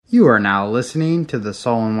You are now listening to the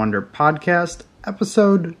Soul and Wonder Podcast,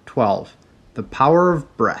 Episode 12, The Power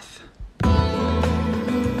of Breath.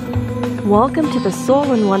 Welcome to the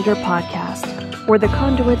Soul and Wonder Podcast, where the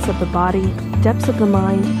conduits of the body, depths of the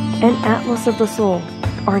mind, and atlas of the soul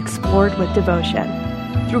are explored with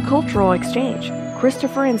devotion. Through cultural exchange,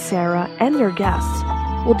 Christopher and Sarah and their guests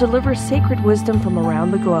will deliver sacred wisdom from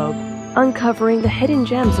around the globe, uncovering the hidden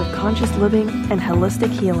gems of conscious living and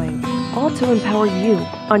holistic healing, all to empower you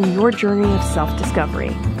on your journey of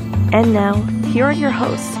self-discovery. And now, here are your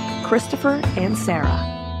hosts, Christopher and Sarah.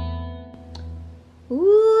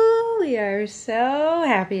 Ooh, we are so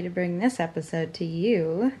happy to bring this episode to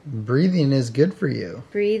you. Breathing is good for you.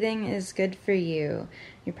 Breathing is good for you.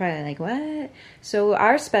 You're probably like, what? So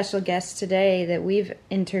our special guest today that we've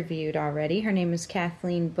interviewed already, her name is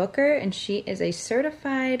Kathleen Booker, and she is a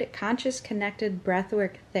certified conscious connected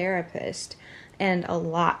breathwork therapist and a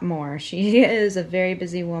lot more. She is a very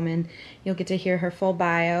busy woman. You'll get to hear her full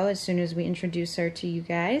bio as soon as we introduce her to you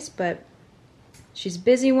guys, but she's a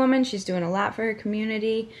busy woman. She's doing a lot for her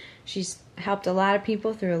community. She's helped a lot of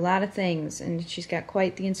people through a lot of things, and she's got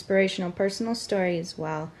quite the inspirational personal story as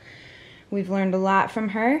well. We've learned a lot from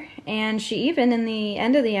her, and she even, in the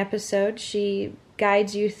end of the episode, she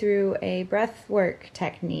guides you through a breath work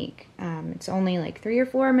technique. It's only like 3 or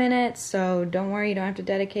 4 minutes, so don't worry, you don't have to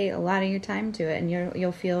dedicate a lot of your time to it, and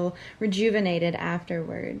you'll feel rejuvenated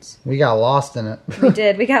afterwards. We got lost in it. We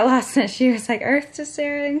did. We got lost in it. She was like, Earth to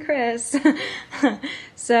Sarah and Chris.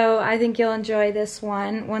 So I think you'll enjoy this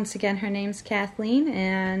one. Once again, her name's Kathleen,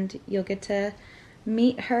 and you'll get to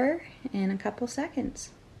meet her in a couple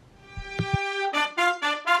seconds.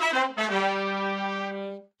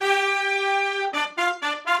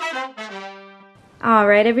 All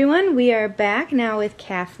right, everyone, we are back now with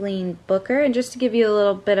Kathleen Booker, and just to give you a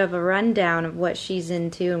little bit of a rundown of what she's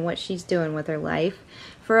into and what she's doing with her life.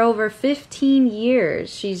 For over 15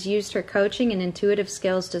 years, she's used her coaching and intuitive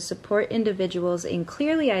skills to support individuals in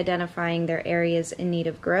clearly identifying their areas in need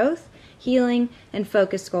of growth, healing, and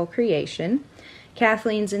focused goal creation.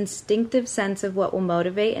 Kathleen's instinctive sense of what will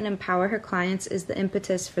motivate and empower her clients is the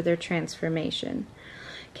impetus for their transformation.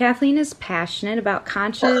 Kathleen is passionate about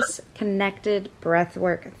conscious, connected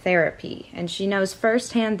breathwork therapy, and she knows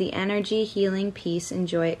firsthand the energy, healing, peace, and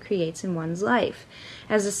joy it creates in one's life.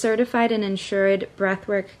 As a certified and insured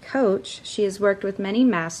breathwork coach, she has worked with many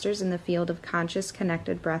masters in the field of conscious,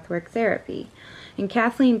 connected breathwork therapy. And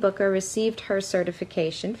Kathleen Booker received her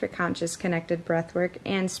certification for conscious, connected breathwork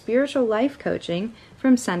and spiritual life coaching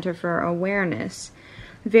from Center for Awareness.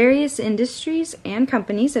 Various industries and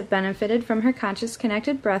companies have benefited from her conscious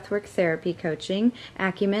connected breathwork therapy coaching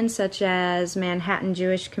acumen, such as Manhattan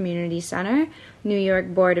Jewish Community Center, New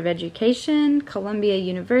York Board of Education, Columbia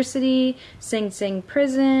University, Sing Sing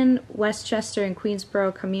Prison, Westchester and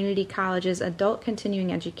Queensboro Community Colleges Adult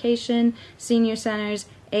Continuing Education, Senior Centers,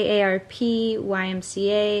 AARP,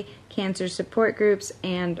 YMCA, Cancer Support Groups,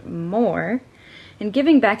 and more. And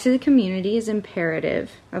giving back to the community is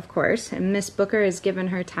imperative, of course, and Miss Booker has given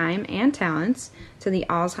her time and talents to the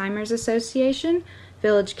Alzheimer's Association,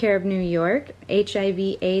 Village Care of New York,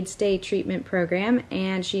 HIV/AIDS Day Treatment Program,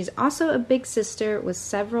 and she's also a big sister with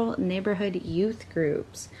several neighborhood youth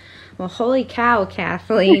groups. Well, holy cow,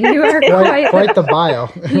 Kathleen, you are quite the bio.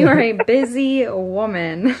 You are a busy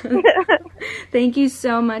woman. Thank you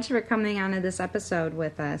so much for coming on to this episode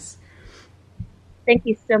with us. Thank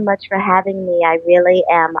you so much for having me. I really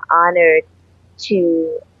am honored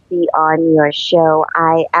to be on your show.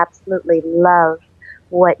 I absolutely love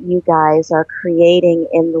what you guys are creating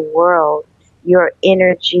in the world. Your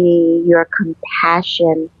energy, your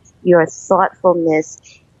compassion, your thoughtfulness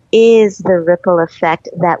is the ripple effect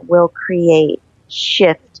that will create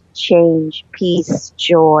shift, change, peace,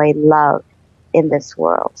 joy, love in this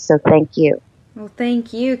world. So thank you. Well,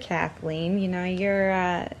 thank you, Kathleen. You know,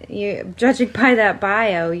 you're judging by that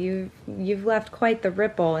bio, you've left quite the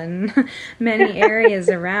ripple in many areas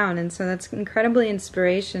around, and so that's incredibly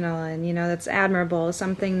inspirational, and you know that's admirable.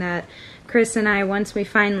 Something that Chris and I, once we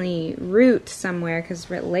finally root somewhere, because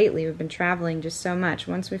lately we've been traveling just so much.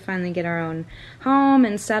 Once we finally get our own home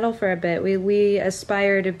and settle for a bit, we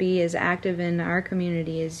aspire to be as active in our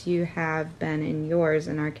community as you have been in yours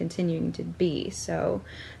and are continuing to be. So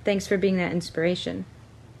thanks for being that inspiration.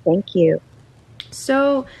 Thank you.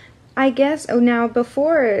 So I guess, now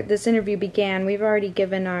before this interview began, we've already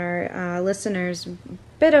given our listeners a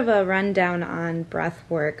bit of a rundown on breath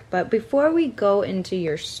work. But before we go into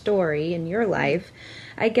your story and your life,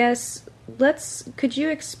 I guess could you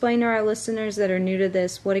explain to our listeners that are new to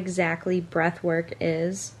this what exactly breath work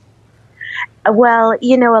is? Well,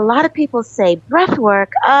 a lot of people say breath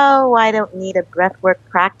work. Oh, I don't need a breath work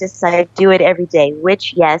practice. I do it every day,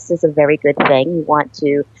 which, yes, is a very good thing. You want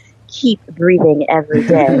to keep breathing every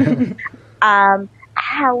day.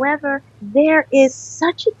 However, there is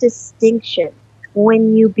such a distinction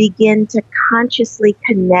when you begin to consciously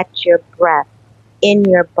connect your breath in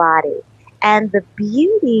your body. And the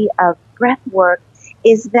beauty of breath work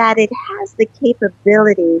is that it has the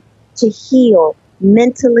capability to heal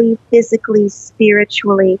mentally, physically,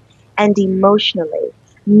 spiritually, and emotionally.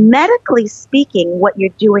 Medically speaking, what you're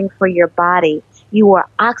doing for your body, you are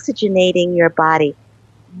oxygenating your body.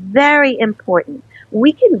 Very important.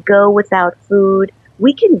 We can go without food.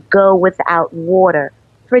 We can go without water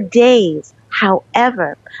for days.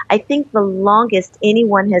 However, I think the longest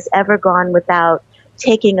anyone has ever gone without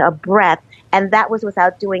taking a breath, and that was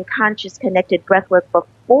without doing conscious connected breath work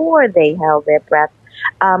before they held their breath,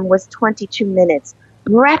 was 22 minutes.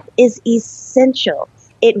 Breath is essential.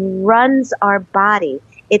 It runs our body.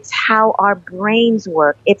 It's how our brains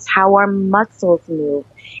work. It's how our muscles move.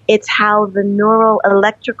 It's how the neural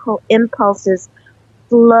electrical impulses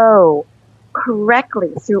flow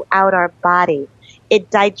correctly throughout our body. It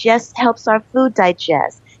helps our food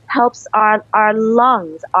digest, helps our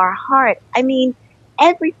lungs, our heart. I mean,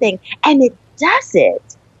 everything. And it does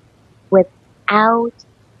it without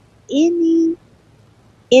any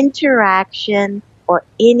interaction or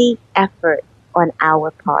any effort on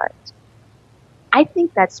our part. I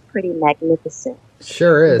think that's pretty magnificent.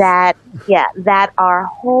 Sure is. That our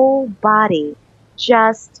whole body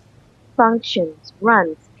just functions,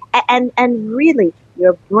 runs, and really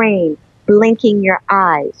your brain, blinking your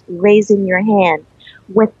eyes, raising your hand,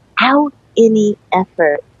 without any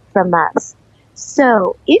effort from us.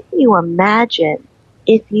 So if you imagine,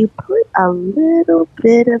 if you put a little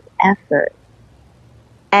bit of effort,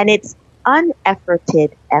 and it's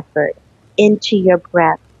unefforted effort, into your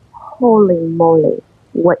breath, holy moly,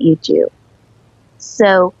 what you do.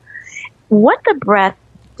 So what the breath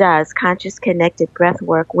does, conscious connected breath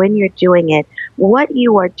work, when you're doing it, what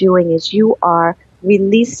you are doing is you are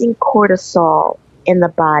releasing cortisol in the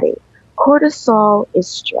body. Cortisol is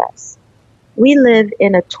stress. We live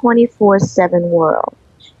in a 24/7 world.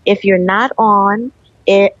 If you're not on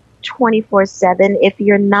it 24/7, if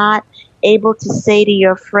you're not able to say to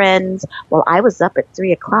your friends, well, I was up at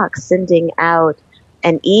 3 o'clock sending out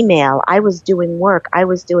an email, I was doing work, I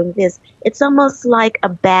was doing this, it's almost like a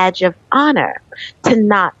badge of honor to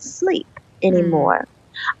not sleep anymore.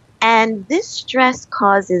 And this stress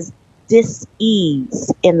causes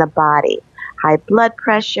dis-ease in the body, high blood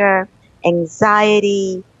pressure,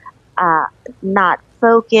 anxiety, not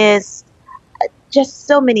focused, just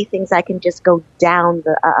so many things. I can just go down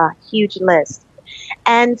a huge list.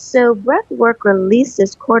 And so breath work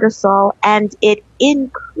releases cortisol and it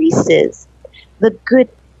increases the good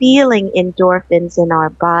feeling endorphins in our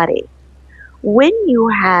body. When you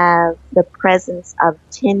have the presence of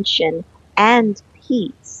tension and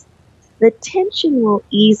peace, the tension will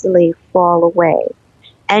easily fall away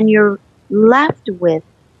and you're left with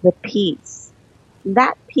the peace.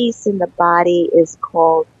 That peace in the body is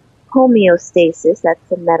called homeostasis. That's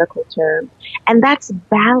the medical term. And that's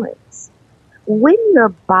balance. When your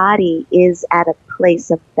body is at a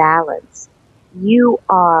place of balance, you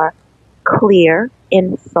are clear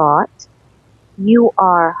in thought, you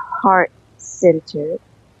are heart-centered,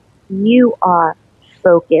 you are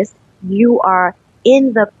focused, you are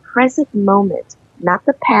in the present moment, not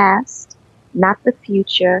the past, not the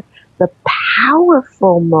future, the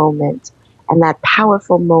powerful moment. And that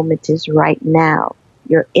powerful moment is right now.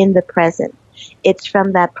 You're in the present. It's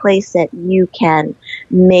from that place that you can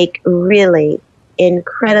make really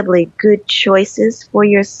incredibly good choices for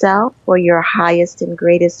yourself, for your highest and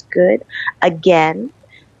greatest good. Again,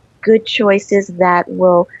 good choices that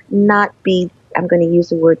will not be, I'm going to use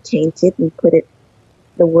the word tainted and put it,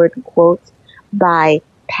 the word in quotes, by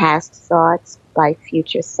past thoughts, by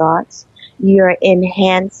future thoughts. You're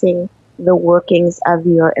enhancing the workings of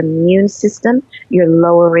your immune system. You're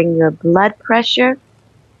lowering your blood pressure.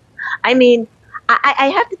 I mean, I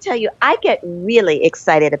have to tell you, I get really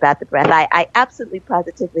excited about the breath. I absolutely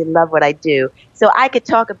positively love what I do. So I could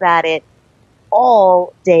talk about it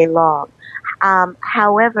all day long.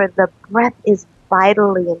 However, the breath is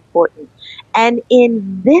vitally important. And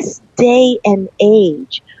in this day and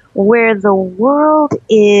age where the world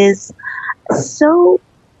is so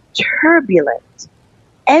turbulent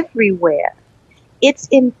everywhere, it's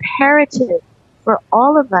imperative for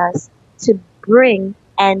all of us to bring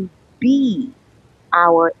and be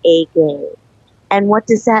our A game. And what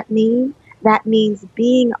does that mean? That means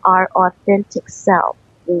being our authentic self,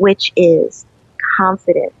 which is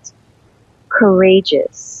confident,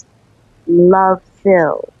 courageous,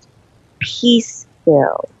 love-filled,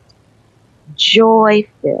 peace-filled,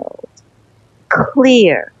 joy-filled,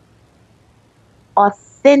 clear,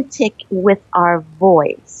 authentic with our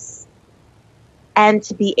voice, and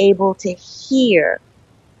to be able to hear,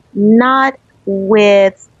 not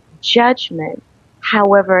with judgment,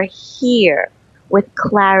 however, hear with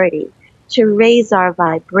clarity, to raise our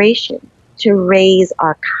vibration, to raise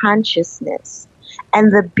our consciousness.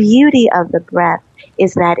 And the beauty of the breath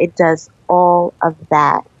is that it does all of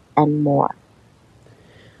that and more.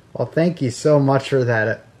 Well, thank you so much for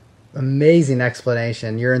that amazing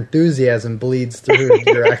explanation. Your enthusiasm bleeds through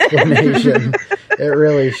your explanation. It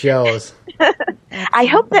really shows. I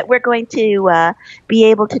hope that we're going to be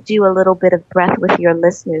able to do a little bit of breath with your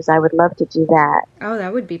listeners. I would love to do that. Oh,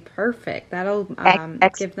 that would be perfect. That'll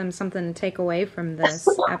give them something to take away from this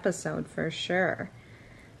episode for sure.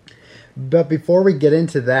 But before we get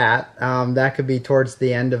into that, that could be towards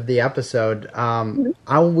the end of the episode.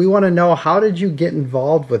 We want to know, how did you get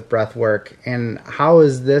involved with breath work, and how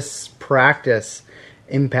has this practice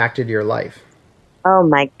impacted your life? Oh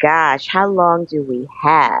my gosh, how long do we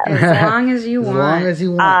have? As long as you want. As long as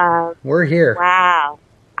you want. We're here. Wow.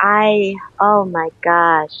 Oh my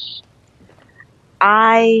gosh.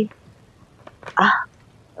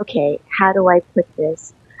 Okay, how do I put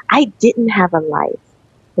this? I didn't have a life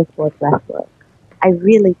before breathwork. I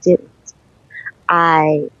really didn't.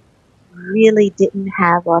 I really didn't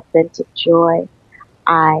have authentic joy.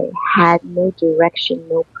 I had no direction,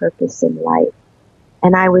 no purpose in life.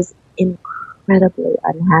 And I was incredibly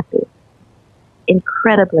unhappy.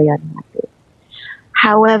 Incredibly unhappy.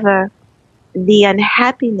 However, the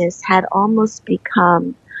unhappiness had almost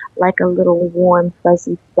become like a little warm,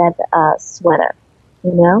 fuzzy feather, sweater,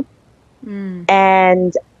 you know?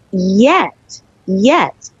 And yet,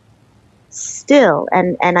 still,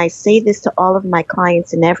 and I say this to all of my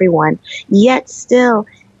clients and everyone, yet still,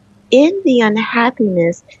 in the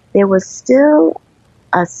unhappiness, there was still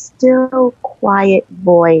a still, quiet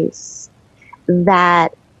voice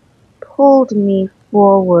that pulled me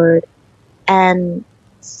forward and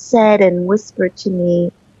said and whispered to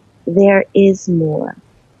me, there is more.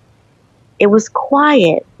 It was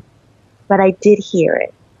quiet, but I did hear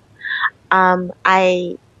it.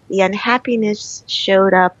 The unhappiness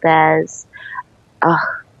showed up as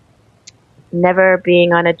never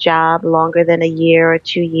being on a job longer than a year or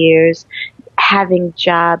 2 years, having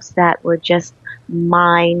jobs that were just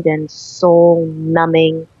mind and soul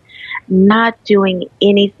numbing, not doing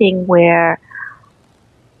anything where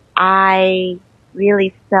I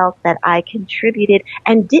really felt that I contributed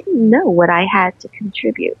and didn't know what I had to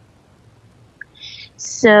contribute.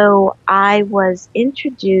 So I was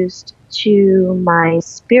introduced to my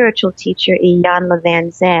spiritual teacher, Iyanla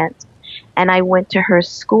Van Zandt, and I went to her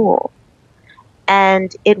school.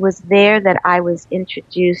 And it was there that I was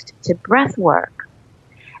introduced to breath work.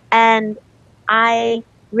 And I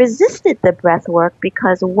resisted the breath work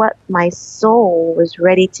because what my soul was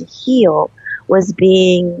ready to heal was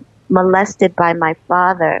being molested by my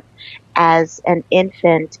father as an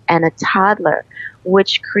infant and a toddler,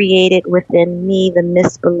 which created within me the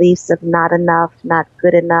misbeliefs of not enough, not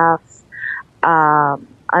good enough,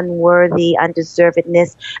 unworthy,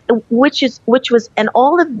 undeservedness, and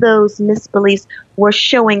all of those misbeliefs were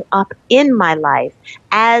showing up in my life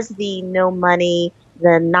as the no money,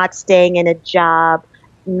 the not staying in a job,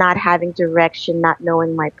 not having direction, not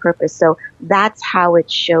knowing my purpose. So that's how it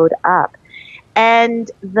showed up. And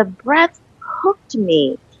the breath hooked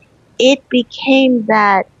me. It became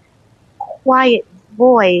that quiet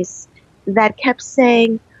voice that kept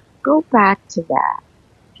saying, go back to that,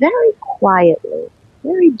 very quietly,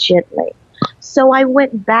 very gently. So I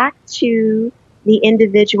went back to the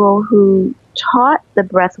individual who taught the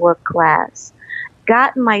breathwork class,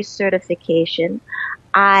 got my certification.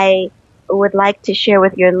 I would like to share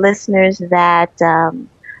with your listeners that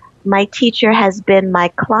my teacher has been my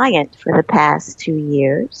client for the past 2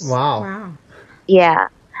 years. Wow. Yeah.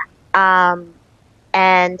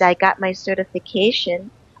 And I got my certification,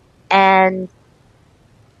 and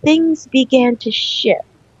things began to shift.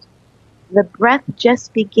 The breath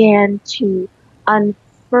just began to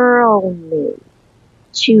unfurl me,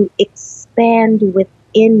 to expand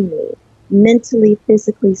within me, mentally,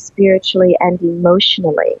 physically, spiritually, and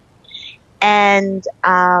emotionally. And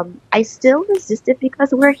I still resisted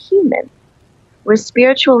because we're human. We're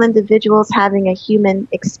spiritual individuals having a human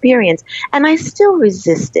experience. And I still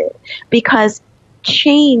resisted because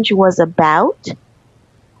change was about,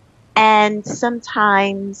 and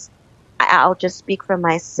sometimes, I'll just speak for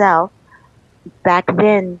myself, back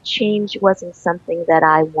then change wasn't something that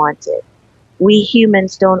I wanted. we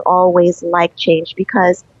humans don't always like change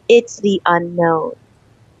because it's the unknown.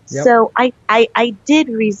 Yep. So I did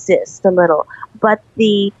resist a little, but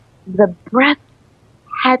the breath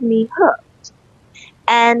had me hooked.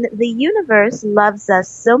 And the universe loves us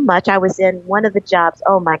so much. I was in one of the jobs,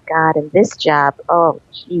 oh my God, and this job, oh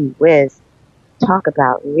gee whiz, talk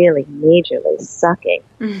about really majorly sucking.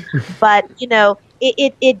 But, you know,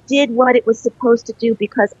 it did what it was supposed to do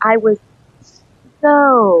because I was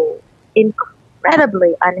so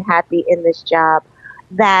incredibly unhappy in this job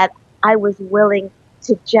that I was willing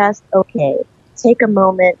to just, okay, take a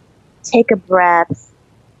moment, take a breath,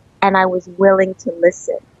 and I was willing to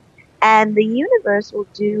listen. And the universe will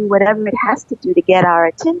do whatever it has to do to get our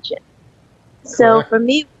attention. So for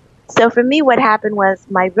me, what happened was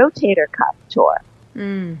my rotator cuff tore.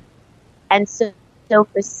 And so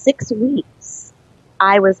for 6 weeks,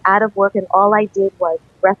 I was out of work and all I did was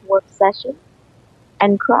breath work session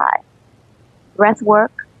and cry. Breath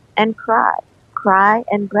work and cry. Cry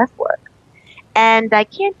and breath work. And I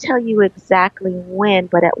can't tell you exactly when,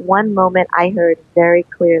 but at one moment I heard very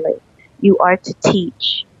clearly, you are to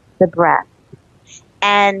teach the breath.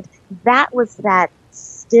 And that was that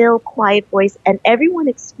still, quiet voice. And everyone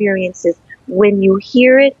experiences when you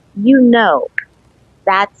hear it, you know,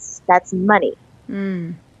 that's money.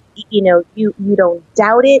 You know, you don't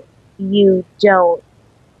doubt it. You don't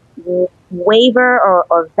waver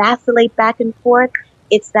or vacillate back and forth.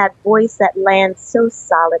 It's that voice that lands so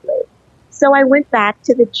solidly. So I went back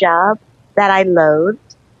to the job that I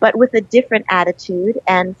loathed, but with a different attitude.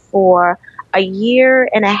 And for a year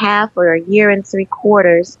and a half or a year and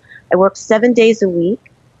 3/4, I worked 7 days a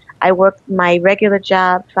week. I worked my regular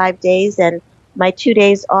job 5 days and my 2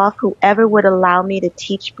 days off. Whoever would allow me to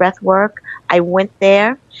teach breath work, I went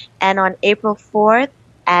there. And on April 4th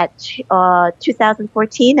at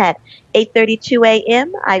 2014 at 8:32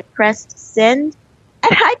 a.m., I pressed send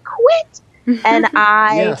and I quit. And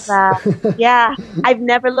I've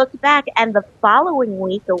never looked back. And the following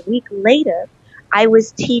week, a week later, I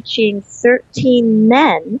was teaching 13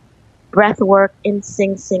 men breath work in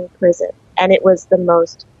Sing Sing prison. And it was the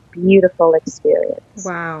most beautiful experience.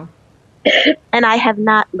 Wow. And I have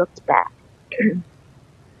not looked back.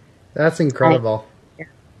 That's incredible.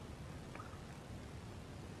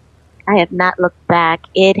 I have not looked back.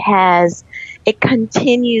 It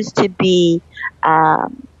continues to be,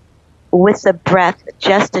 with the breath,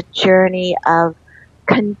 just a journey of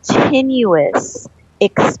continuous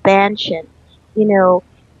expansion. You know,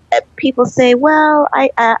 people say, well,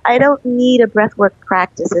 I don't need a breathwork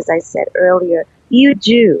practice, as I said earlier. You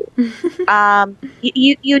do.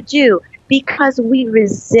 You do, because we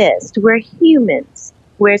resist. We're humans.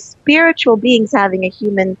 We're spiritual beings having a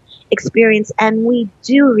human experience, and we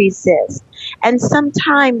do resist. And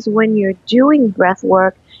sometimes when you're doing breath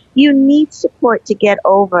work, you need support to get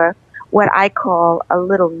over what I call a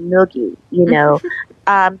little noogie, you know,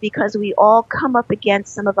 because we all come up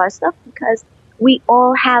against some of our stuff because we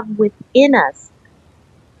all have within us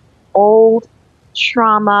old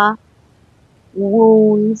trauma,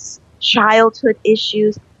 wounds, childhood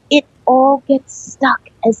issues. It all gets stuck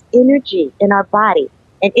as energy in our body.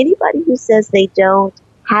 And anybody who says they don't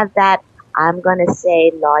have that, I'm going to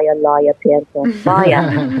say lawyer, pencil,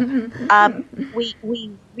 lawyer.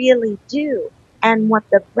 We really do. And what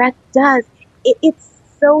the breath does, it's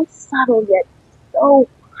so subtle yet so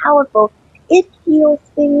powerful. It heals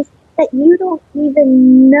things that you don't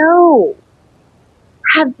even know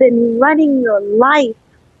have been running your life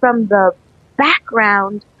from the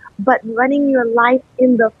background, but running your life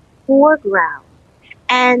in the foreground.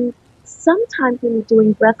 And sometimes when you're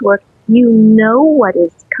doing breath work, you know what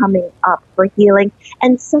is coming up for healing,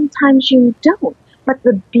 and sometimes you don't. But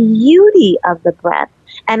the beauty of the breath,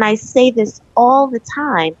 and I say this all the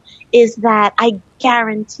time, is that I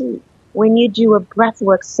guarantee when you do a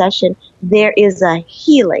breathwork session, there is a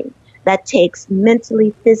healing that takes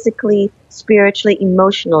mentally, physically, spiritually,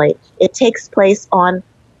 emotionally. It takes place on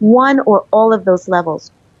one or all of those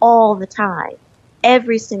levels all the time,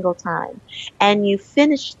 every single time. And you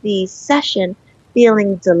finish the session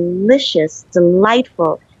feeling delicious,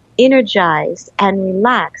 delightful, energized, and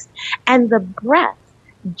relaxed. And the breath,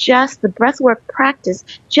 just the breathwork practice,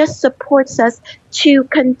 just supports us to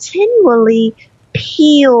continually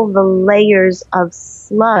peel the layers of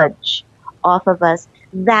sludge off of us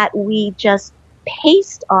that we just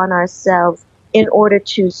paste on ourselves in order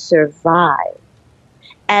to survive.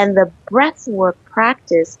 And the breathwork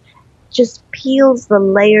practice just peels the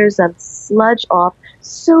layers of sludge off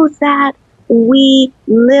so that we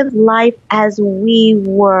live life as we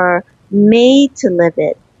were made to live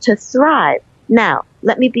it, to thrive. Now,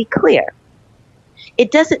 let me be clear. it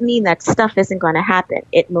doesn't mean that stuff isn't going to happen.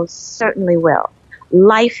 It most certainly will.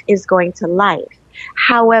 Life is going to life.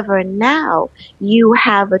 However, now you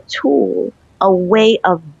have a tool, a way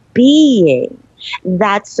of being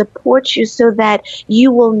that supports you so that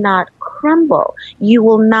you will not crumble. You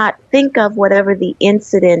will not think of whatever the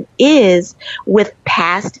incident is with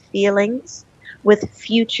past feelings, with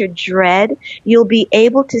future dread. You'll be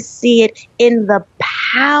able to see it in the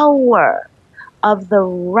power of the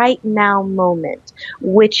right now moment,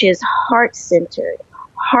 which is heart-centered,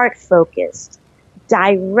 heart-focused,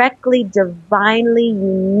 directly, divinely,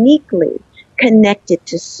 uniquely connected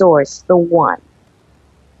to Source, the One.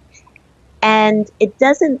 And it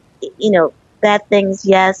doesn't, bad things,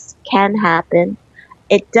 yes, can happen.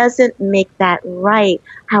 It doesn't make that right.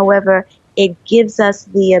 However, it gives us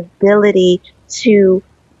the ability to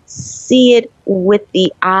see it with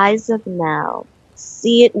the eyes of now,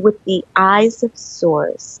 see it with the eyes of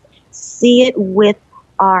Source, see it with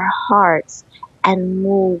our hearts, and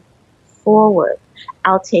move forward.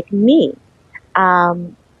 I'll take me.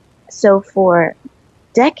 So for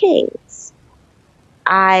decades,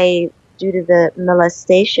 due to the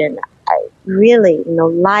molestation, really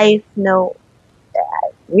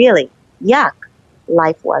yuck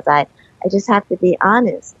life was. I just have to be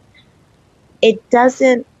honest. It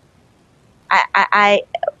doesn't,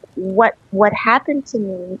 what happened to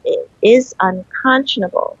me is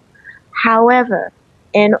unconscionable. However,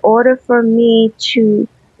 in order for me to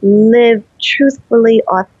live truthfully,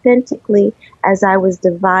 authentically, as I was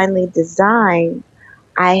divinely designed,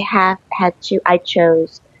 I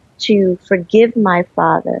chose to forgive my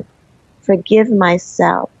father, forgive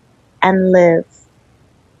myself, and live,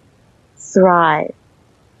 thrive,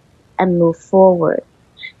 and move forward.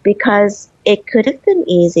 Because it could have been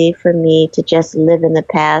easy for me to just live in the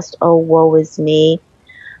past. Oh, woe is me.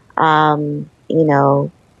 Nothing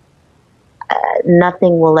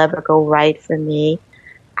will ever go right for me.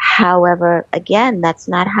 However, again, that's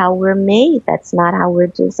not how we're made. That's not how we're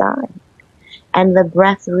designed. And the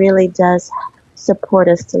breath really does support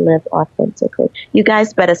us to live authentically. You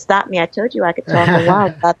guys better stop me. I told you I could talk a while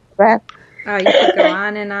about the breath. Oh, you could go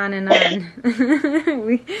on and on and on.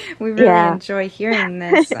 we really enjoy hearing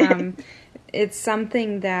this. It's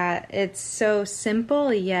something that it's so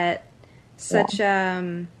simple yet such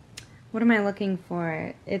what am I looking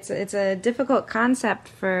for? It's a difficult concept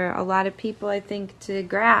for a lot of people, I think, to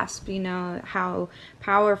grasp, how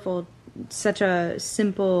powerful such a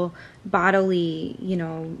simple bodily,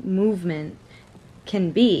 movement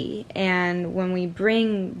can be. And when we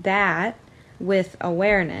bring that with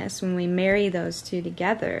awareness, when we marry those two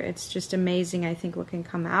together, it's just amazing, I think, what can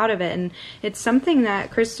come out of it. And it's something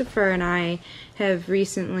that Christopher and I have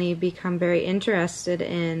recently become very interested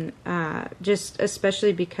in, just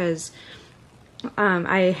especially because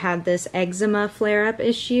I had this eczema flare-up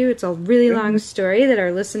issue. It's a really long story that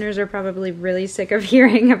our listeners are probably really sick of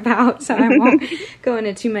hearing about, so I won't go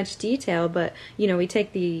into too much detail. But, we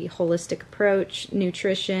take the holistic approach,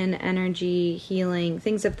 nutrition, energy, healing,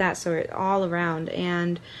 things of that sort all around.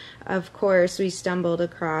 And, of course, we stumbled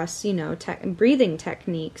across, breathing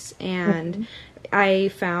techniques. And I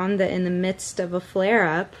found that in the midst of a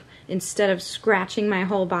flare-up, instead of scratching my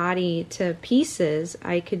whole body to pieces,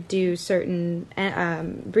 I could do certain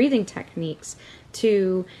breathing techniques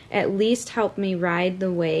to at least help me ride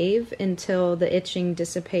the wave until the itching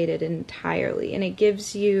dissipated entirely. And it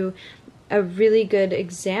gives you a really good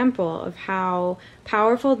example of how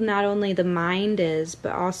powerful not only the mind is,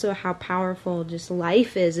 but also how powerful just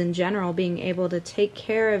life is in general, being able to take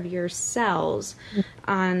care of your cells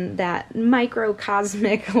on that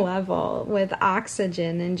microcosmic level with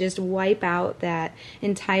oxygen and just wipe out that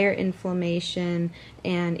entire inflammation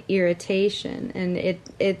and irritation. And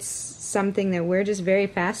it's something that we're just very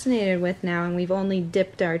fascinated with now, and we've only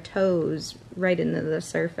dipped our toes right into the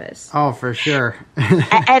surface. Oh, for sure.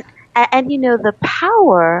 And the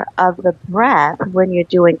power of the breath when you're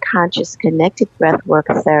doing conscious connected breath work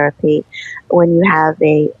therapy, when you have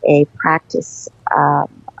a practice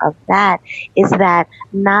of that, is that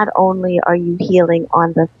not only are you healing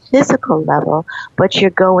on the physical level, but you're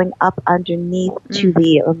going up underneath to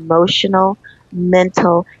the emotional,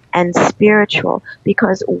 mental, and spiritual.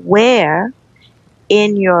 Because where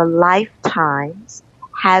in your lifetimes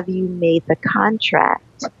have you made the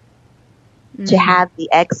contract to have the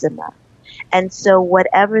eczema? And so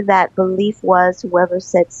whatever that belief was, whoever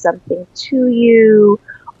said something to you,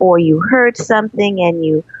 or you heard something and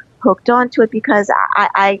you hooked onto it, because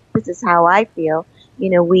I this is how I feel,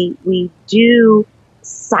 we do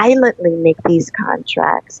silently make these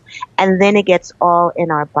contracts, and then it gets all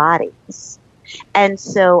in our bodies. And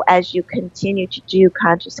so as you continue to do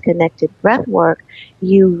conscious connected breath work,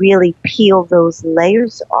 you really peel those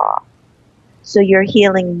layers off. So you're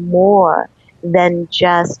healing more than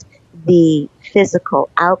just the physical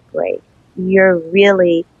outbreak. You're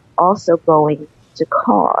really also going to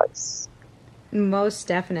cause. Most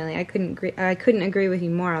definitely. I couldn't agree with you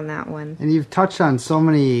more on that one. And you've touched on so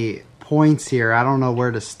many points here. I don't know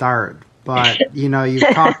where to start. But,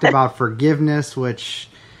 you've talked about forgiveness, which,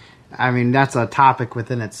 I mean, that's a topic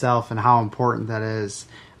within itself and how important that is.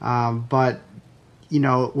 But,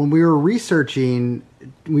 when we were researching,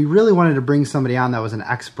 we really wanted to bring somebody on that was an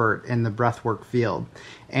expert in the breathwork field.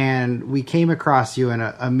 And we came across you, and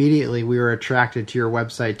immediately we were attracted to your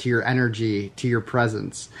website, to your energy, to your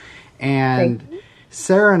presence. And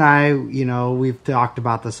Sarah and I, we've talked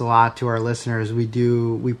about this a lot to our listeners.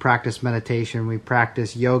 We practice meditation, we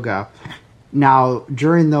practice yoga. Now,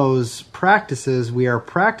 during those practices, we are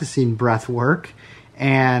practicing breath work,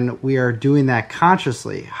 and we are doing that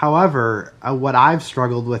consciously. However, what I've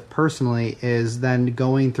struggled with personally is then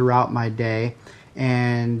going throughout my day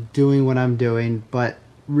and doing what I'm doing, but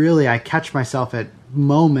really I catch myself at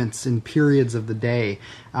moments and periods of the day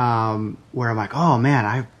where I'm like, oh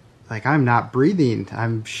man, I'm not breathing.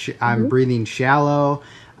 I'm breathing shallow.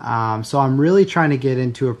 So I'm really trying to get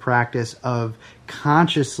into a practice of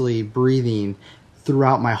consciously breathing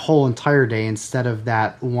throughout my whole entire day instead of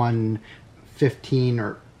that 1 15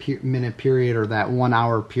 or minute period or that 1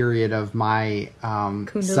 hour period of my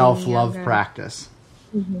self-love practice.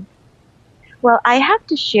 Mm-hmm. Well, I have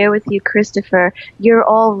to share with you, Christopher, you're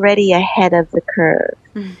already ahead of the curve.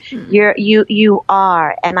 Mm-hmm. You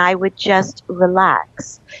are, and I would just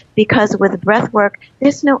relax, because with breath work,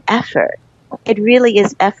 there's no effort. It really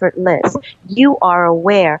is effortless. You are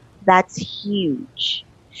aware. That's huge.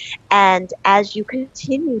 And as you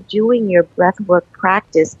continue doing your breathwork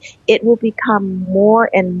practice, it will become more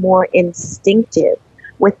and more instinctive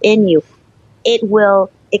within you. It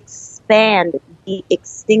will expand the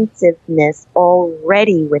instinctiveness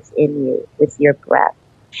already within you with your breath.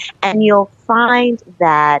 And you'll find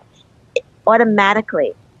that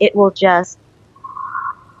automatically it will just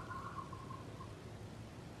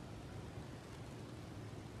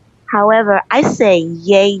However, I say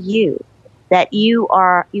yay you, that you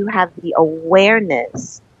have the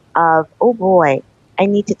awareness of, oh boy, I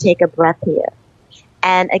need to take a breath here.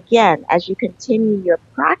 And again, as you continue your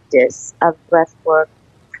practice of breath work,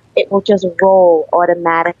 it will just roll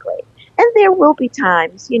automatically. And there will be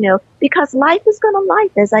times, because life is going to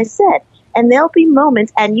life, as I said. And there'll be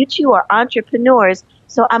moments, and you two are entrepreneurs,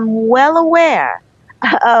 so I'm well aware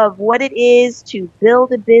of what it is to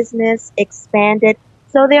build a business, expand it.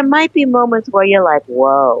 So there might be moments where you're like,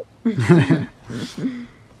 whoa,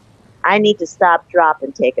 I need to stop, drop,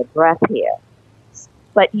 and take a breath here.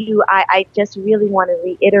 But I just really want to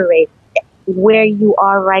reiterate, where you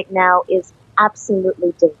are right now is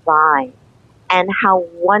absolutely divine. And how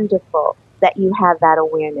wonderful that you have that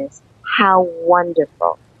awareness. How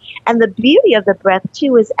wonderful. And the beauty of the breath,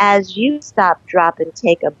 too, is as you stop, drop, and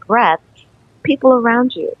take a breath, people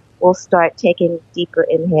around you will start taking deeper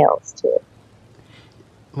inhales, too.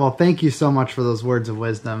 Well, thank you so much for those words of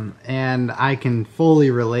wisdom. And I can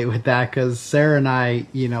fully relate with that, because Sarah and I,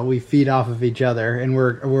 we feed off of each other, and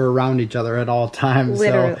we're around each other at all times.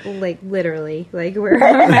 Literally, we're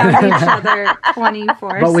around each other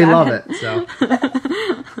 24/7. But we love it, so.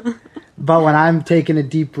 But when I'm taking a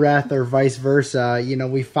deep breath or vice versa,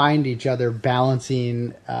 we find each other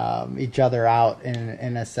balancing each other out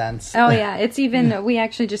in a sense. Oh, yeah. It's even, we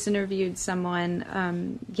actually just interviewed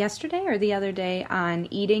someone yesterday or the other day on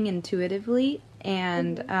eating intuitively.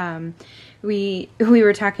 And we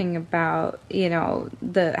were talking about,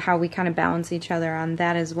 how we kind of balance each other on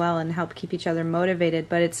that as well and help keep each other motivated.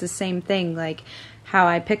 But it's the same thing, like how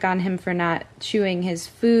I pick on him for not chewing his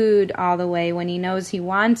food all the way when he knows he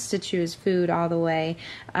wants to chew his food all the way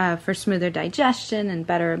for smoother digestion and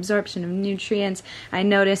better absorption of nutrients. I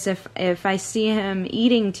notice if I see him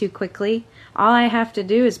eating too quickly, all I have to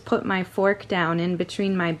do is put my fork down in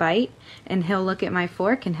between my bite, and he'll look at my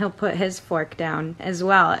fork and he'll put his fork down as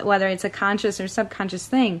well. Whether it's a conscious or subconscious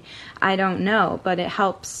thing, I don't know, but it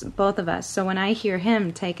helps both of us. So when I hear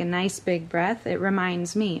him take a nice big breath, it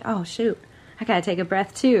reminds me, oh shoot, I gotta take a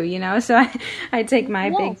breath too, So I take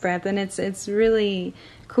my big breath, and it's really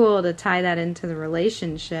cool to tie that into the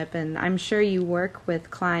relationship. And I'm sure you work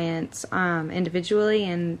with clients individually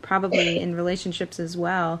and probably in relationships as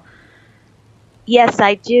well. Yes,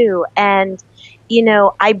 I do. And,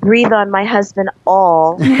 I breathe on my husband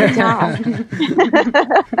all the time.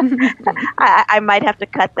 I might have to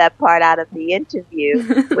cut that part out of the interview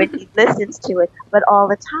when he listens to it, but all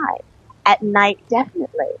the time. At night,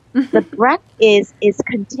 definitely. The breath is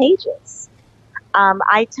contagious.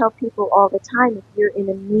 I tell people all the time, if you're in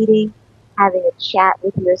a meeting, having a chat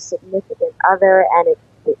with your significant other, and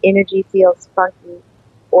the energy feels funky,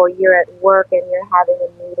 or you're at work and you're having a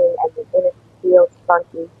meeting and the energy feels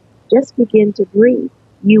funky, just begin to breathe.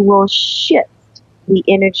 You will shift the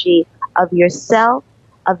energy of yourself,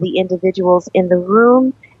 of the individuals in the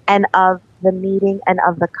room, and of the meeting and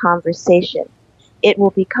of the conversation. It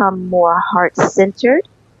will become more heart-centered,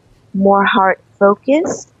 more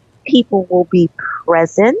heart-focused. People will be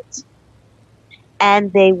present,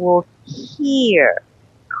 and they will hear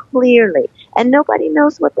clearly. And nobody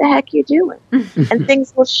knows what the heck you're doing. And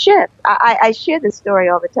things will shift. I share this story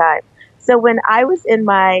all the time. So when I was in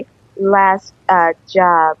my last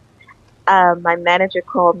job, my manager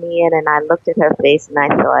called me in, and I looked at her face, and I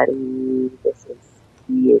thought, this is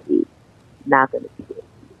really not going to be good,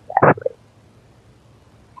 Kathleen.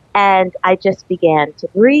 And I just began to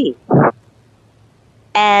breathe.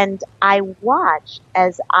 And I watched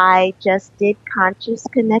as I just did conscious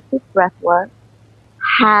connected breath work,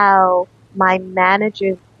 how my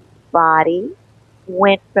manager's body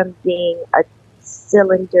went from being a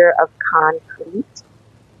cylinder of concrete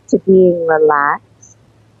to being relaxed.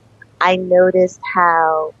 I noticed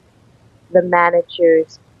how the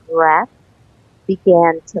manager's breath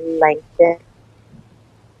began to lengthen.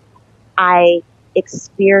 I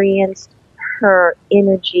experienced her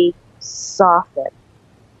energy soften.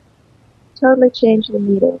 Totally changed the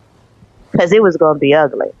meeting. Because it was going to be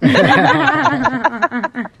ugly.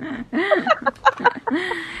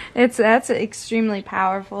 That's extremely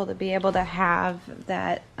powerful to be able to have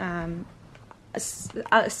that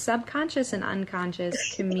a subconscious and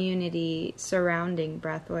unconscious community surrounding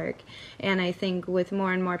breathwork. And I think with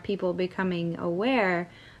more and more people becoming aware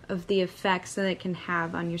of the effects that it can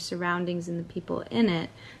have on your surroundings and the people in it,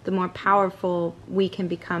 the more powerful we can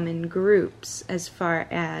become in groups as far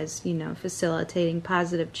as, facilitating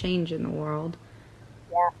positive change in the world.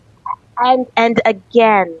 Yeah. And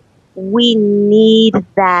again, we need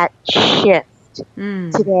that shift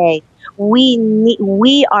today.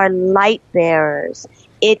 We are light bearers.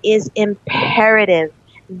 It is imperative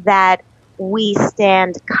that we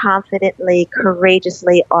stand confidently,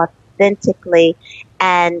 courageously, authentically,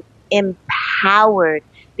 and empowered,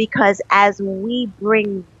 because as we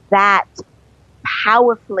bring that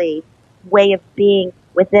powerfully way of being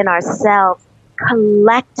within ourselves,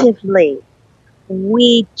 collectively,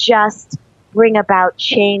 we just bring about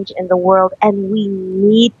change in the world, and we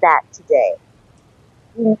need that today.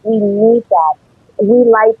 We need that. We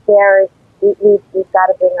light bearers, we've got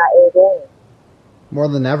to bring our A game. More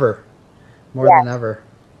than ever. More than ever.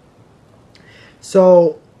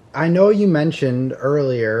 So, I know you mentioned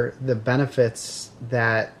earlier the benefits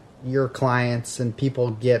that your clients and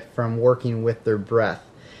people get from working with their breath.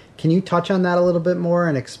 Can you touch on that a little bit more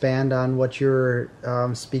and expand on what you were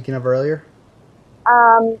speaking of earlier?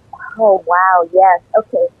 Oh, wow, yes.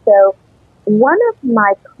 Okay, so one of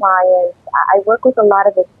my clients, I work with a lot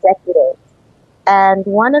of executives, and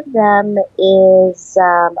one of them is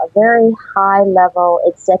a very high-level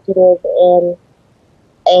executive in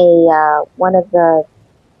one of the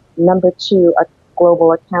number 2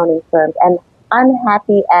 global accounting firms, and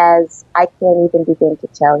unhappy as I can't even begin to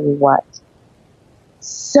tell you what.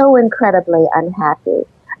 So incredibly unhappy.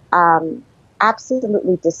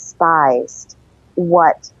 Absolutely despised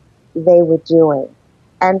what they were doing.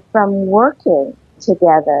 And from working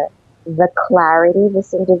together, the clarity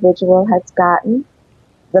this individual has gotten,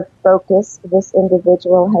 the focus this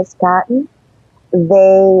individual has gotten.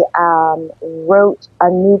 They wrote a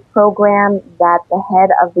new program that the head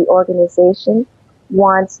of the organization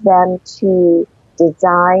wants them to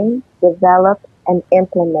design, develop, and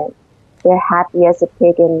implement. They're happy as a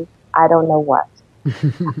pig in I don't know what.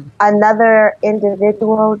 Another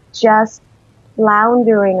individual just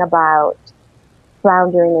floundering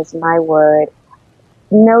is my word,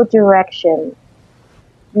 no direction,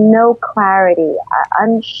 no clarity,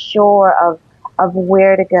 unsure of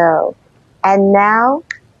where to go. And now,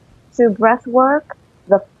 through breath work,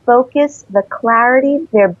 the focus, the clarity,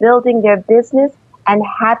 they're building their business and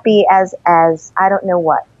happy as I don't know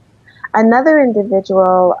what. Another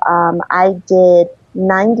individual, I did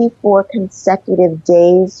 94 consecutive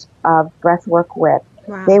days of breath work with.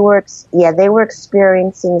 Wow. They were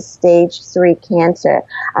experiencing stage 3 cancer.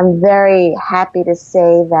 I'm very happy to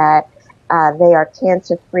say that they are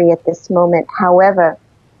cancer free at this moment. However,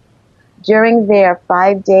 during their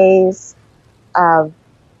 5 days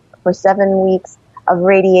for 7 weeks of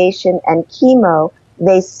radiation and chemo,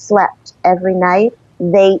 they slept every night.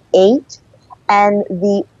 They ate, and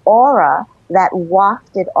the aura that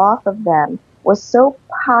wafted off of them was so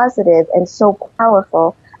positive and so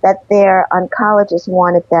powerful that their oncologist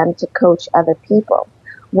wanted them to coach other people.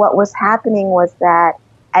 What was happening was that,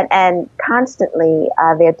 and constantly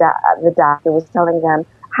the doctor was telling them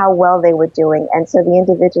how well they were doing. And so the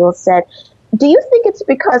individual said, do you think it's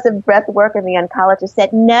because of breath work? And the oncologist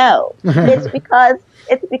said, no, it's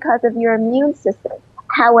because of your immune system.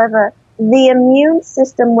 However, the immune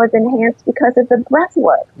system was enhanced because of the breath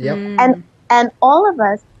work. Yep. And all of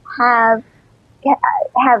us have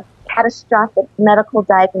catastrophic medical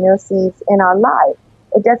diagnoses in our life.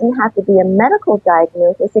 It doesn't have to be a medical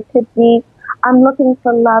diagnosis. It could be, I'm looking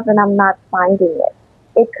for love and I'm not finding it.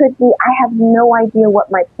 It could be, I have no idea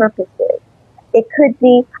what my purpose is. It could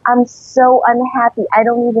be, I'm so unhappy. I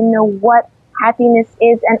don't even know what happiness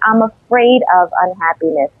is and I'm afraid of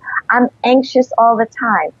unhappiness. I'm anxious all the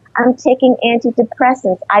time. I'm taking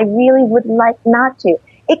antidepressants. I really would like not to.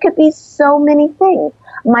 It could be so many things.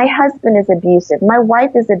 My husband is abusive. My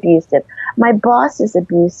wife is abusive. My boss is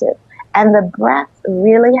abusive. And the breath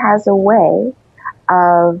really has a way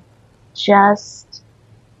of just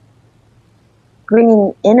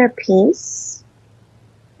bringing inner peace,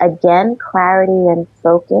 again, clarity and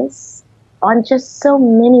focus on just so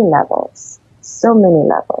many levels. So many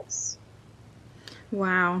levels.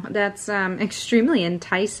 Wow, that's extremely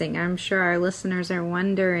enticing. I'm sure our listeners are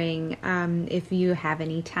wondering if you have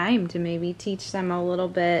any time to maybe teach them a little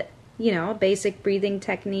bit, a basic breathing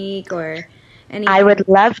technique or anything. I would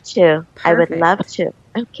love to. Perfect. I would love to.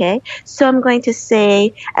 Okay. So I'm going to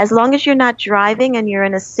say, as long as you're not driving and you're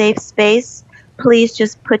in a safe space, please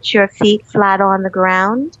just put your feet flat on the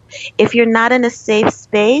ground. If you're not in a safe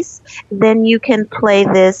space, then you can play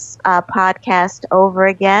this podcast over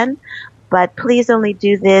again. But please only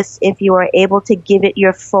do this if you are able to give it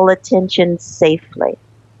your full attention safely.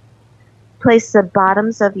 Place the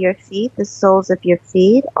bottoms of your feet, the soles of your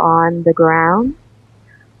feet on the ground.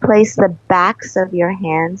 Place the backs of your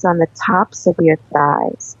hands on the tops of your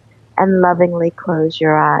thighs and lovingly close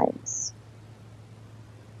your eyes.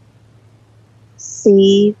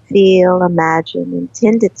 See, feel, imagine,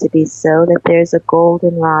 intend it to be so that there's a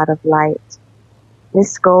golden rod of light.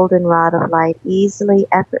 This golden rod of light easily,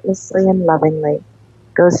 effortlessly, and lovingly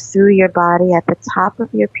goes through your body at the top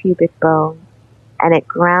of your pubic bone, and it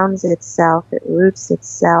grounds itself, it roots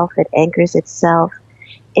itself, it anchors itself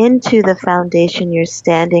into the foundation you're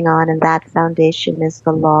standing on, and that foundation is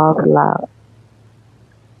the law of love.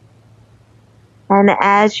 And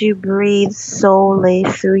as you breathe solely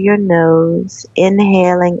through your nose,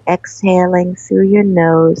 inhaling, exhaling through your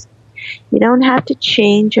nose, you don't have to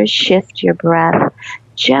change or shift your breath.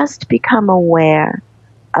 Just become aware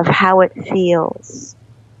of how it feels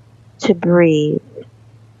to breathe.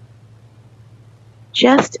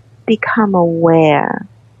 Just become aware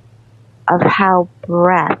of how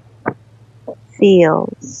breath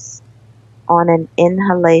feels on an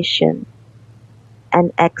inhalation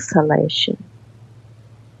and exhalation.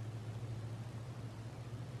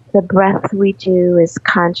 The breath we do is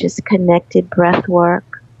conscious connected breath work.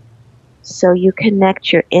 So you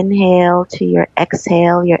connect your inhale to your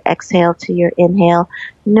exhale to your inhale.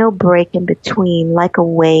 No break in between, like a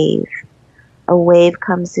wave. A wave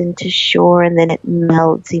comes into shore and then it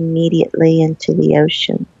melts immediately into the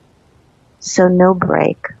ocean. So no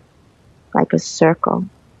break, like a circle.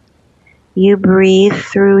 You breathe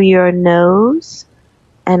through your nose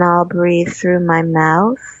and I'll breathe through my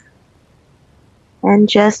mouth. And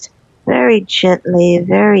just very gently,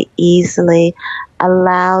 very easily,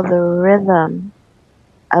 allow the rhythm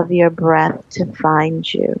of your breath to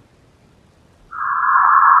find you.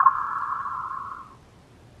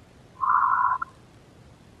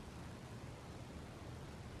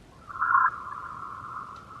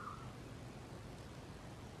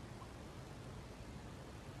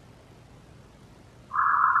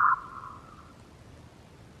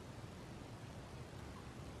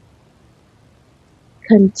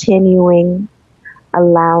 Continuing,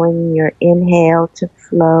 allowing your inhale to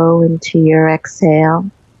flow into your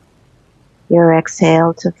exhale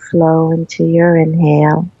to flow into your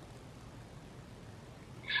inhale,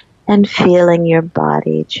 and feeling your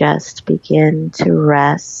body just begin to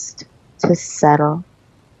rest, to settle,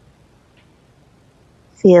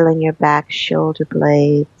 feeling your back shoulder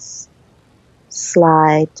blades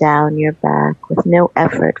slide down your back with no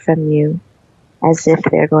effort from you, as if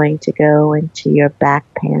they're going to go into your back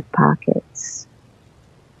pant pockets.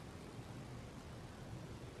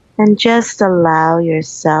 And just allow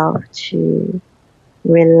yourself to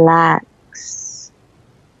relax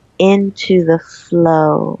into the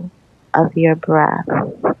flow of your breath,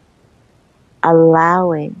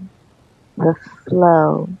 allowing the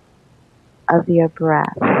flow of your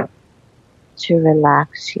breath to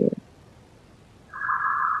relax you.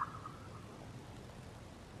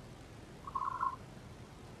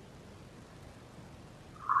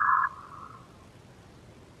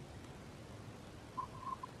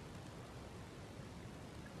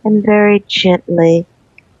 And very gently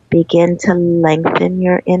begin to lengthen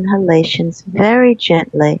your inhalations very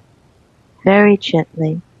gently, very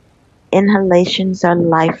gently. Inhalations are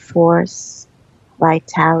life force,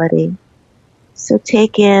 vitality. So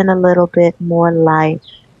take in a little bit more life.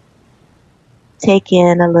 Take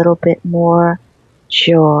in a little bit more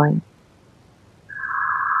joy.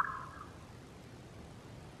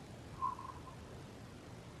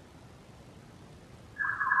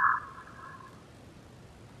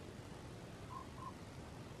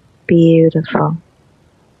 Beautiful.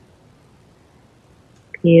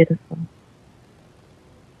 Beautiful.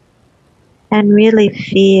 And really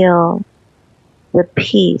feel the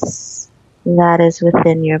peace that is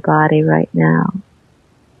within your body right now.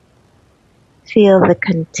 Feel the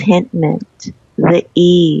contentment, the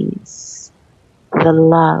ease, the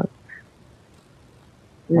love.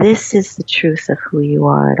 This is the truth of who you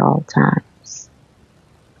are at all times.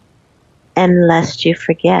 And lest you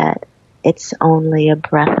forget, it's only a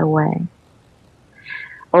breath away.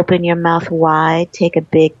 Open your mouth wide. Take a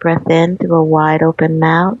big breath in through a wide open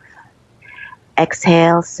mouth.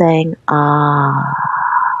 Exhale, saying, ah.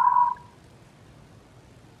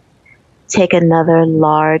 Take another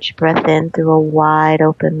large breath in through a wide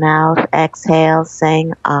open mouth. Exhale,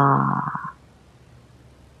 saying, ah.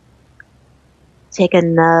 Take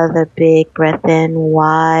another big breath in,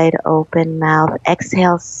 wide open mouth.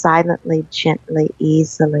 Exhale silently, gently,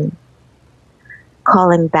 easily.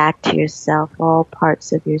 Calling back to yourself all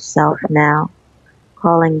parts of yourself now.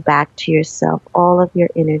 Calling back to yourself all of your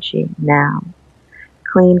energy now.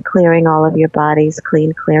 Clean clearing all of your bodies,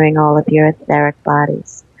 clean clearing all of your etheric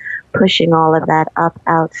bodies. Pushing all of that up,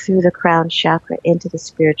 out, through the crown chakra into the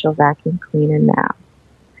spiritual vacuum cleaner now.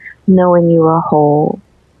 Knowing you are whole,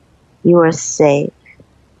 you are safe,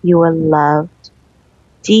 you are loved,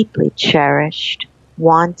 deeply cherished,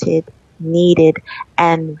 wanted, needed,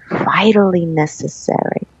 and vitally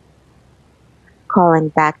necessary. Calling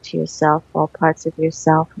back to yourself all parts of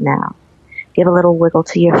yourself now. Give a little wiggle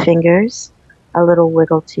to your fingers, a little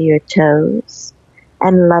wiggle to your toes,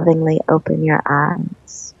 and lovingly open your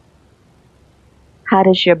eyes. How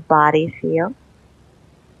does your body feel?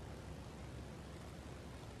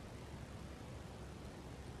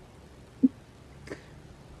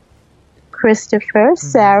 Christopher,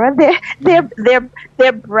 Sarah,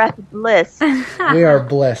 they're breath bliss. We are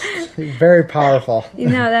blessed. Very powerful.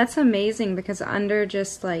 That's amazing, because under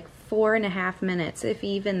just like 4.5 minutes, if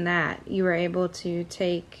even that, you were able to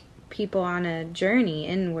take people on a journey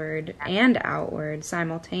inward and outward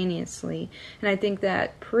simultaneously. And I think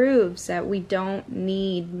that proves that we don't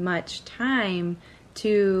need much time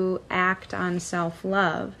to act on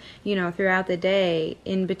self-love, throughout the day,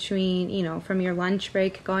 in between, from your lunch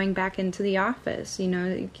break going back into the office,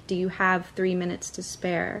 do you have 3 minutes to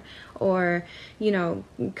spare? Or,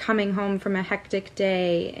 coming home from a hectic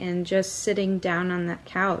day and just sitting down on that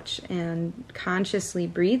couch and consciously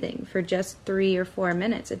breathing for just 3 or 4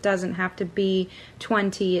 minutes. It doesn't have to be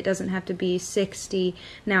 20, it doesn't have to be 60.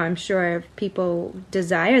 Now, I'm sure if people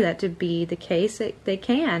desire that to be the case, they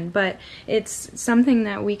can, but it's something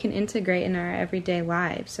that we can integrate in our everyday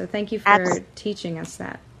lives. So thank you for teaching us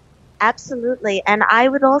that. Absolutely. And I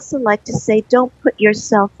would also like to say, don't put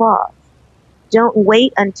yourself off. Don't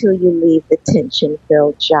wait until you leave the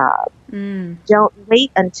tension-filled job. Don't wait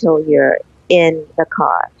until you're in the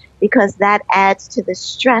car, because that adds to the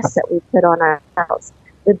stress that we put on ourselves.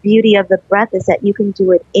 The beauty of the breath is that you can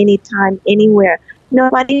do it anytime, anywhere.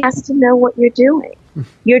 Nobody has to know what you're doing.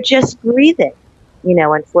 You're just breathing.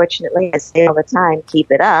 Unfortunately, I say all the time,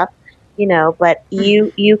 keep it up. But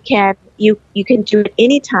you can do it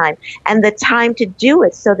anytime. And the time to do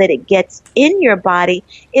it so that it gets in your body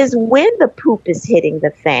is when the poop is hitting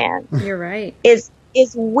the fan. You're right. Is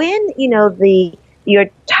when, your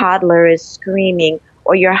toddler is screaming,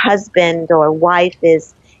 or your husband or wife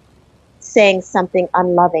is saying something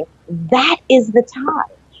unloving. That is the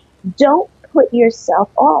time. Don't put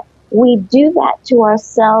yourself off. We do that to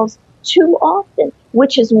ourselves too often,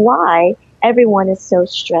 which is why everyone is so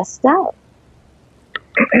stressed out.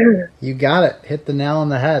 You got it. Hit the nail on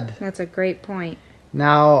the head. That's a great point.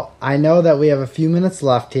 Now, I know that we have a few minutes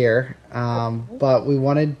left here, but we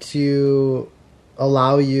wanted to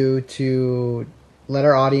allow you to let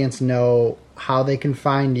our audience know how they can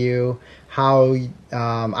find you, how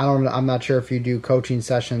I'm not sure if you do coaching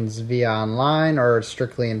sessions via online or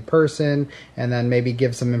strictly in person, and then maybe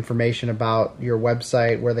give some information about your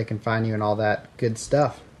website, where they can find you and all that good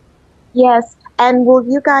stuff. Yes, and will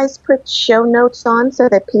you guys put show notes on so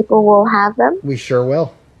that people will have them? We sure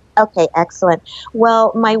will. Okay, excellent.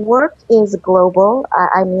 Well, my work is global.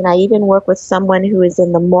 I mean, I even work with someone who is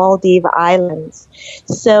in the Maldives Islands.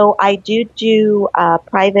 So I do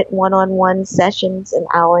private one-on-one sessions, an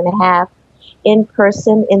hour and a half, in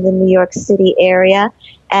person in the New York City area,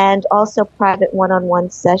 and also private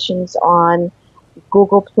one-on-one sessions on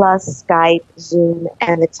Google Plus, Skype, Zoom,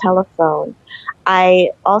 and the telephone.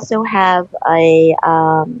 I also have a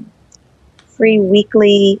free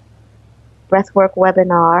weekly breathwork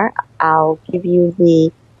webinar. I'll give you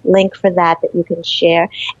the link for that you can share.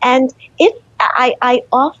 And if I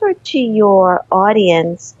offer to your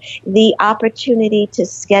audience the opportunity to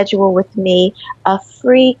schedule with me a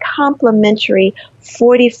free complimentary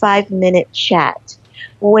 45-minute chat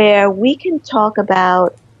where we can talk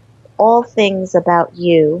about all things about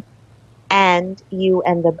you and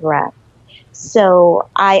the breath. So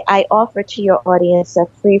I offer to your audience a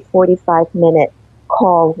free 45-minute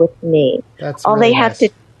call with me. That's all really nice.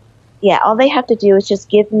 All they have to do is just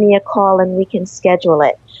give me a call and we can schedule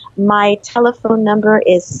it. My telephone number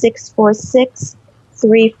is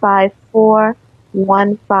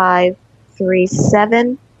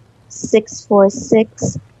 646-354-1537,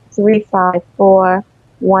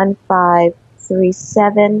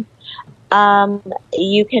 646-354-1537.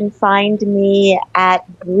 You can find me at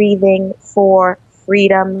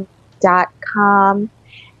breathingforfreedom.com,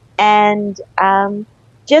 and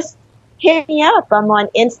just hit me up. I'm on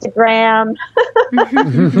Instagram.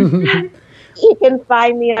 You can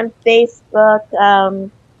find me on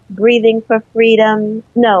Facebook, Breathing for Freedom.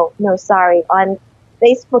 No, sorry. On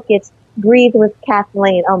Facebook, it's Breathe with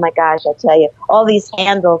Kathleen. Oh my gosh, I tell you, all these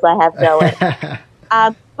handles I have going.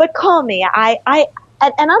 But call me.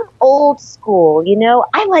 And I'm old school, you know.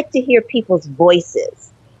 I like to hear people's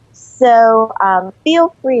voices. So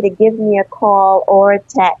feel free to give me a call or a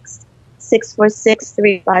text,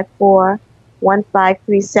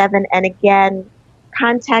 646-354-1537. And again,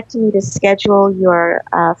 contact me to schedule your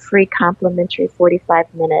free complimentary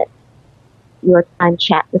 45-minute your time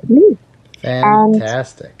chat with me.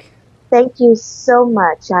 Fantastic. And thank you so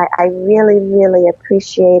much. I really, really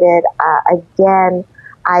appreciate it. Again,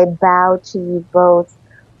 I bow to you both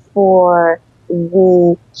for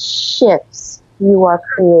the shifts you are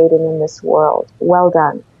creating in this world. Well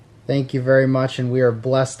done. Thank you very much, and we are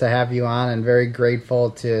blessed to have you on and very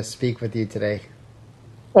grateful to speak with you today.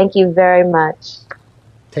 Thank you very much.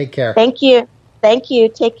 Take care. Thank you.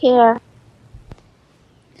 Take care.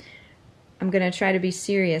 I'm going to try to be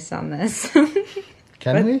serious on this.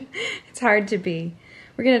 Can we? It's hard to be.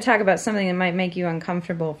 We're going to talk about something that might make you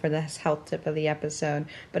uncomfortable for this health tip of the episode,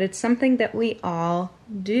 but it's something that we all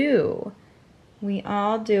do. We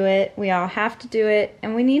all do it. We all have to do it,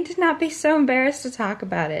 and we need to not be so embarrassed to talk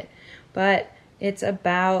about it. But it's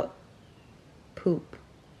about poop.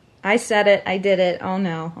 I said it. I did it. Oh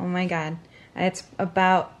no. Oh my God. It's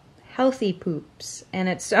about healthy poops, and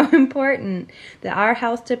it's so important that our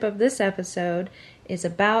health tip of this episode is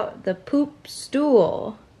about the poop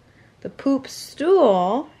stool. The poop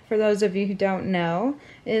stool, for those of you who don't know,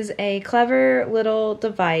 is a clever little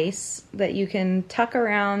device that you can tuck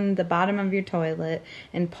around the bottom of your toilet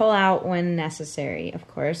and pull out when necessary, of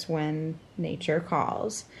course, when nature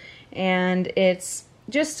calls. And it's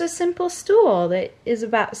just a simple stool that is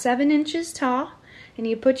about 7 inches tall, and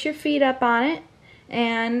you put your feet up on it,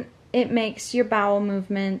 and it makes your bowel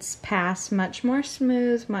movements pass much more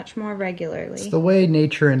smooth, much more regularly. It's the way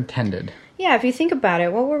nature intended. Yeah, if you think about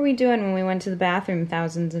it, what were we doing when we went to the bathroom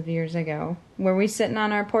thousands of years ago? Were we sitting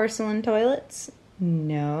on our porcelain toilets?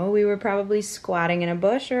 No, we were probably squatting in a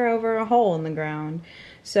bush or over a hole in the ground.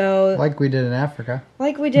 So, like we did in Africa.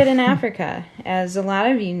 As a lot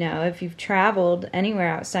of you know, if you've traveled anywhere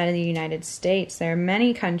outside of the United States, there are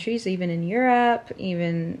many countries, even in Europe,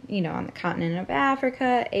 even, on the continent of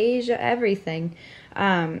Africa, Asia, everything,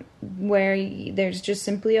 where there's just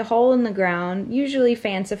simply a hole in the ground, usually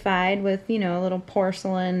fancified with, a little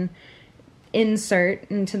porcelain insert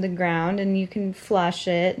into the ground, and you can flush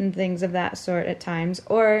it and things of that sort at times.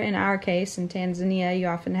 Or in our case, in Tanzania, you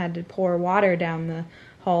often had to pour water down the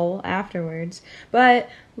hole afterwards. But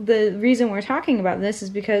the reason we're talking about this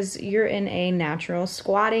is because you're in a natural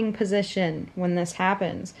squatting position when this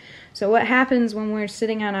happens. So what happens when we're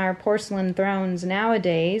sitting on our porcelain thrones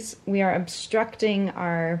nowadays? We are obstructing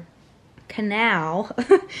our canal.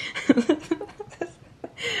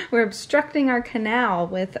 We're obstructing our canal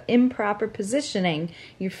with improper positioning.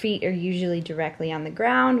 Your feet are usually directly on the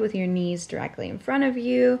ground with your knees directly in front of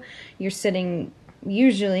you. You're sitting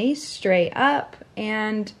usually straight up,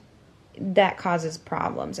 and that causes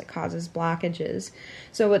problems. It causes blockages.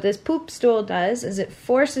 So what this poop stool does is it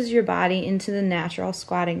forces your body into the natural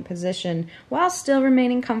squatting position while still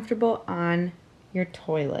remaining comfortable on your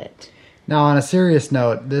toilet. Now, on a serious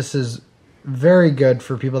note, this is very good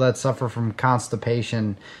for people that suffer from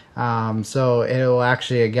constipation. So it will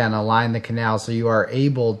actually, again, align the canal so you are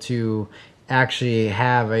able to actually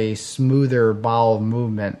have a smoother bowel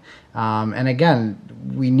movement. And again,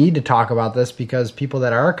 we need to talk about this because people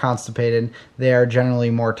that are constipated, they are generally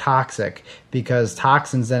more toxic because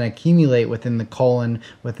toxins then accumulate within the colon,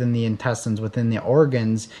 within the intestines, within the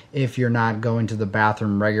organs if you're not going to the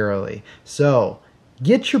bathroom regularly. So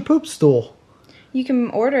get your poop stool. You can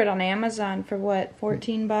order it on Amazon for what,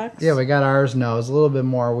 $14? Yeah, we got ours. No, it's a little bit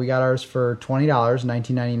more. We got ours for $20,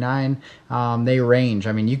 $19.99. They range.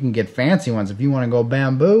 I mean, you can get fancy ones. If you want to go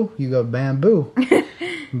bamboo, you go bamboo.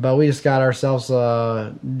 But we just got ourselves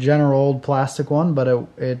a general old plastic one, but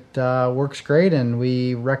it works great, and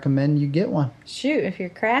we recommend you get one. Shoot, if you're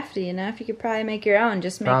crafty enough, you could probably make your own.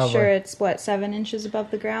 Just make sure it's, 7 inches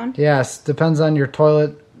above the ground? Yes, depends on your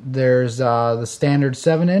toilet. There's the standard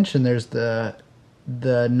 7-inch, and there's the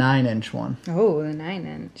 9-inch one. Oh, the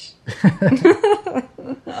 9-inch.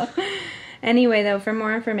 Anyway, though, for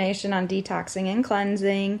more information on detoxing and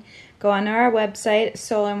cleansing, go on to our website,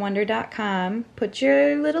 soulandwonder.com, put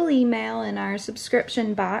your little email in our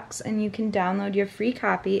subscription box, and you can download your free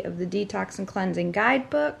copy of the Detox and Cleansing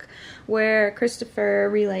Guidebook, where Christopher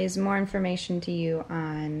relays more information to you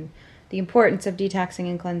on the importance of detoxing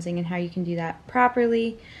and cleansing and how you can do that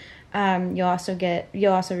properly. You'll also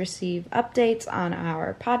receive updates on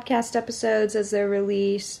our podcast episodes as they're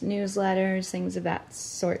released, newsletters, things of that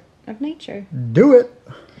sort of nature. Do it.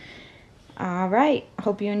 All right.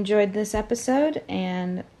 Hope you enjoyed this episode,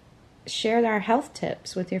 and share our health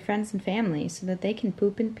tips with your friends and family so that they can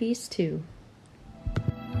poop in peace too.